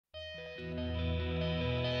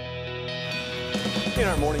In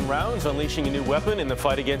our morning rounds, unleashing a new weapon in the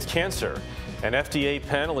fight against cancer. An FDA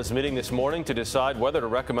panel is meeting this morning to decide whether to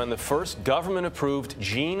recommend the first government-approved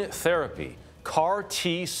gene therapy. CAR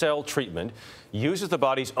T-cell treatment uses the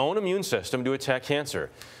body's own immune system to attack cancer.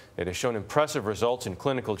 It has shown impressive results in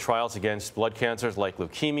clinical trials against blood cancers like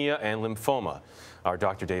leukemia and lymphoma. Our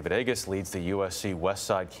Dr. David Agus leads the USC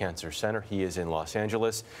Westside Cancer Center. He is in Los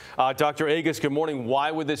Angeles. Dr. Agus, good morning. Why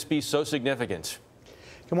would this be so significant?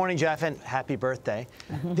 Good morning, Jeff, and happy birthday.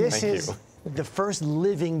 This is the first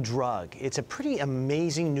living drug. It's a pretty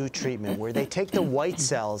amazing new treatment where they take the white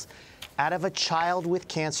cells out of a child with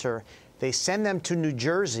cancer, they send them to New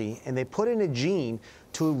Jersey, and they put in a gene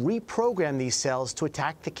to reprogram these cells to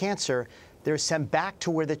attack the cancer. They're sent back to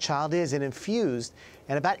where the child is and infused,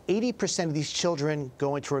 and about 80% of these children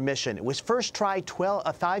go into remission. It was first tried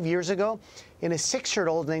 5 years ago in a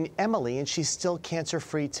 6-year-old named Emily, and she's still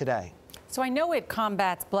cancer-free today. So I know it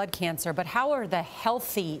combats blood cancer, but how are the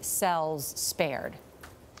healthy cells spared?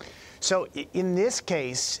 So in this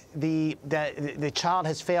case, the child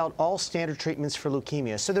has failed all standard treatments for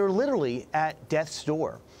leukemia. So they're literally at death's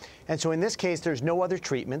door. And so in this case, there's no other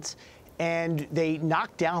treatments. And they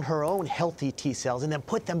knock down her own healthy T cells and then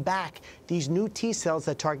put them back, these new T cells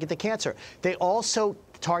that target the cancer. They also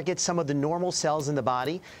target some of the normal cells in the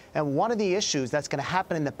body. And one of the issues that's going to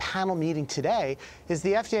happen in the panel meeting today is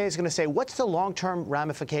the FDA is going to say, what's the long-term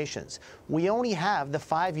ramifications? We only have the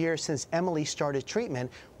 5 years since Emily started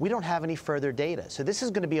treatment. We don't have any further data. So this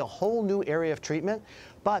is going to be a whole new area of treatment.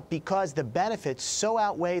 But because the benefits so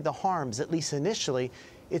outweigh the harms, at least initially,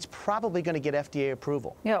 it's probably going to get FDA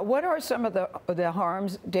approval. Yeah, what are some of the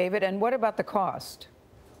harms, David, and what about the cost?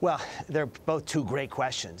 Well, they're both two great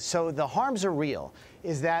questions. So the harms are real,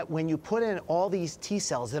 is that when you put in all these T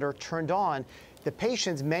cells that are turned on, the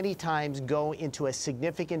patients many times go into a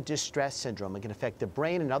significant distress syndrome. It can affect the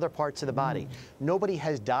brain and other parts of the body. Nobody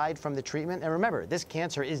has died from the treatment. And remember, this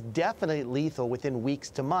cancer is definitely lethal within weeks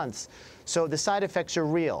to months. So the side effects are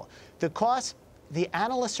real. The cost, the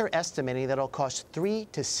analysts are estimating that it'll cost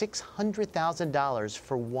 $300,000 to $600,000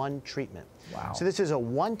 for one treatment. Wow. So this is a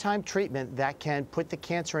one-time treatment that can put the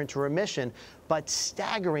cancer into remission, but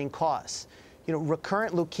staggering costs. You know,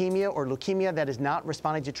 recurrent leukemia or leukemia that is not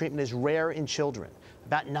responding to treatment is rare in children.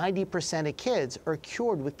 About 90% of kids are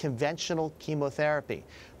cured with conventional chemotherapy.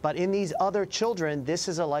 But in these other children, this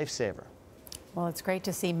is a lifesaver. Well, it's great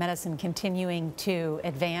to see medicine continuing to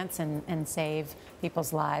advance and save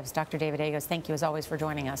people's lives. Dr. David Agus, thank you as always for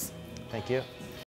joining us. Thank you.